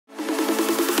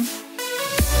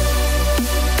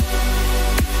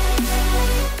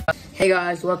Hey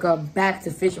guys, welcome back to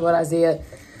Fish with Isaiah.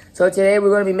 So today we're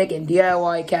going to be making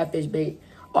DIY catfish bait.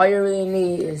 All you really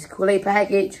need is Kool-Aid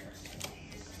package,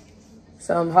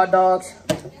 some hot dogs,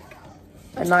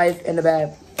 a knife, and a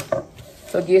bag.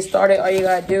 So to get started, all you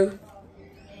gotta do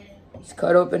is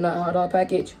cut open that hot dog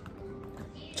package.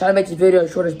 Try to make this video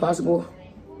as short as possible.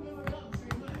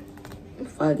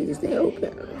 If I get this thing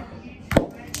open.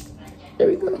 There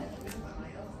we go.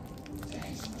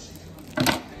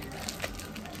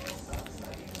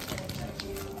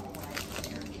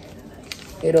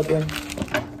 Get open.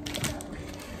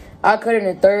 I cut it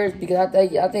in thirds because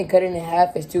I think cutting it in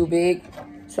half is too big.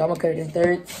 So I'm gonna cut it in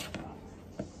thirds.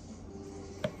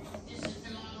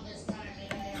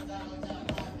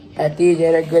 At these,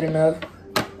 yeah, they're good enough.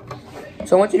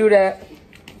 So once you do that,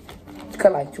 just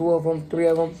cut like 2 of them, 3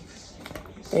 of them,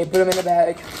 and you put them in the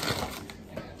bag.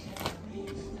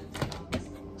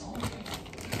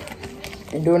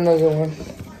 And do another one.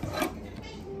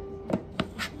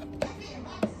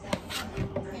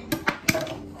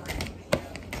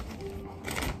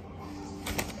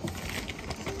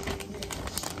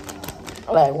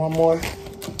 I like one more.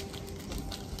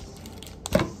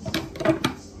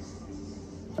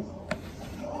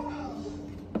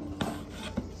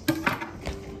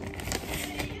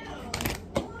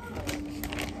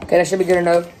 Okay, that should be good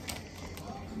enough.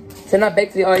 So now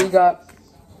basically all you got.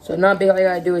 So now basically all you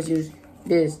gotta do is use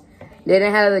this. They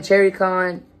didn't have the cherry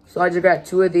con, so I just got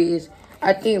 2 of these.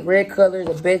 I think red color is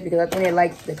the best because I think they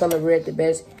like the color red the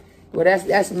best. Well,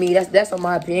 that's me. That's on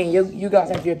my opinion. You guys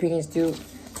have your opinions too.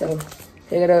 So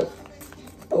pick it up,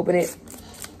 open it,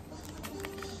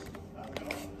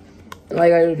 and all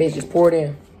you gotta do is just pour it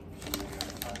in.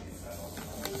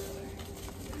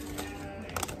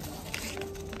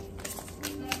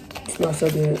 It smells so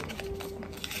good.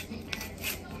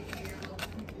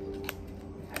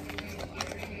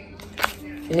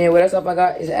 And then what else I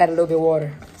got is add a little bit of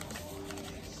water.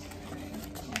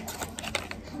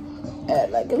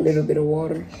 Add like a little bit of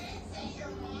water.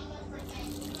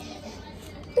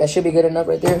 That should be good enough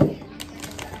right there.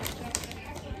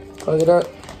 Close it up.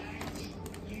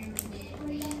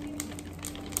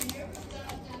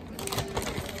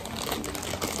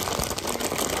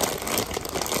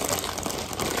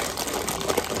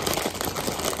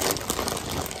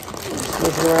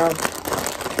 Mix it around.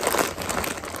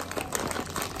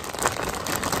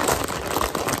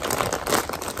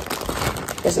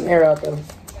 Get some air out though.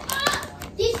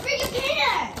 These freaking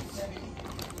peanuts!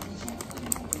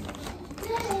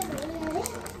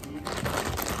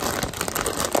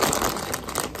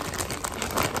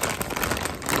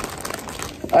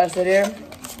 Alright, so there,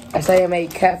 that's how you make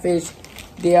catfish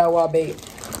DIY bait.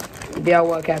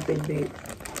 DIY catfish bait.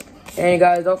 And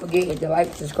guys, don't forget to hit the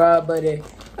like, subscribe button.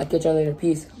 I'll catch y'all later.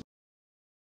 Peace.